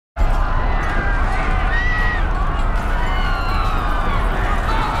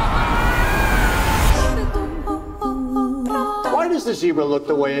does the zebra look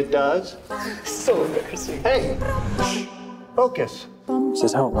the way it does? So embarrassing. Hey, shh, focus. Is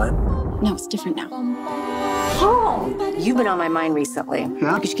this how it went? No, it's different now. Oh, you've been on my mind recently.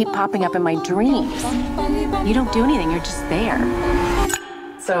 Yeah? Because you keep popping up in my dreams. You don't do anything, you're just there.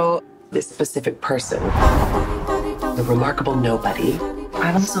 So, this specific person, the remarkable nobody,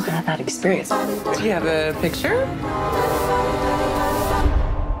 I've also had that experience. Do you have a picture?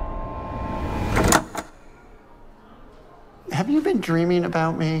 Have you been dreaming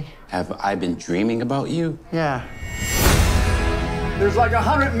about me? Have I been dreaming about you? Yeah. There's like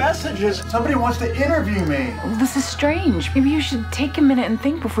 100 messages. Somebody wants to interview me. This is strange. Maybe you should take a minute and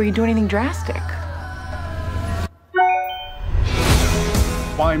think before you do anything drastic.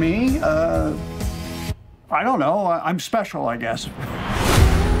 Why me? I don't know. I'm special, I guess.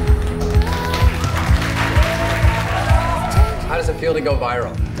 How does it feel to go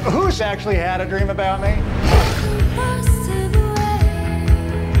viral? Who's actually had a dream about me?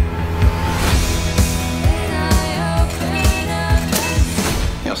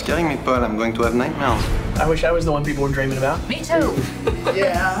 You're scaring me, Paul. I'm going to have nightmares. I wish I was the one people were dreaming about. Me too.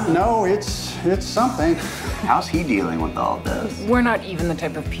 Yeah, no, it's something. How's he dealing with all this? We're not even the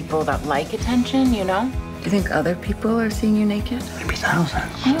type of people that like attention, you know? You think other people are seeing you naked? Maybe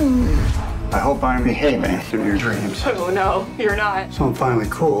thousands. I hope I'm behaving through your dreams. Oh no, you're not. So I'm finally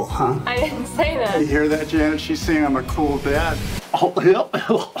cool, huh? I didn't say You that. hear that, Janet? She's saying I'm a cool dad.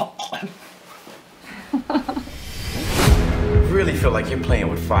 Really feel like you're playing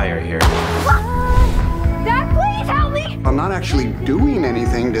with fire here. Dad, please help me! I'm not actually doing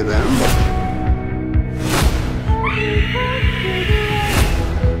anything to them.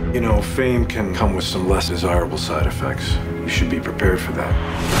 You know, fame can come with some less desirable side effects. You should be prepared for that.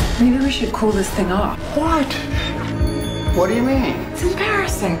 Maybe we should cool this thing off. What? What do you mean? It's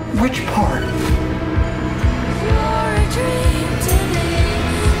embarrassing. Which part?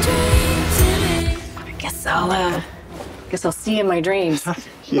 Guess I'll see you in my dreams.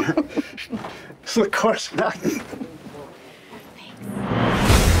 Yeah. So of course not.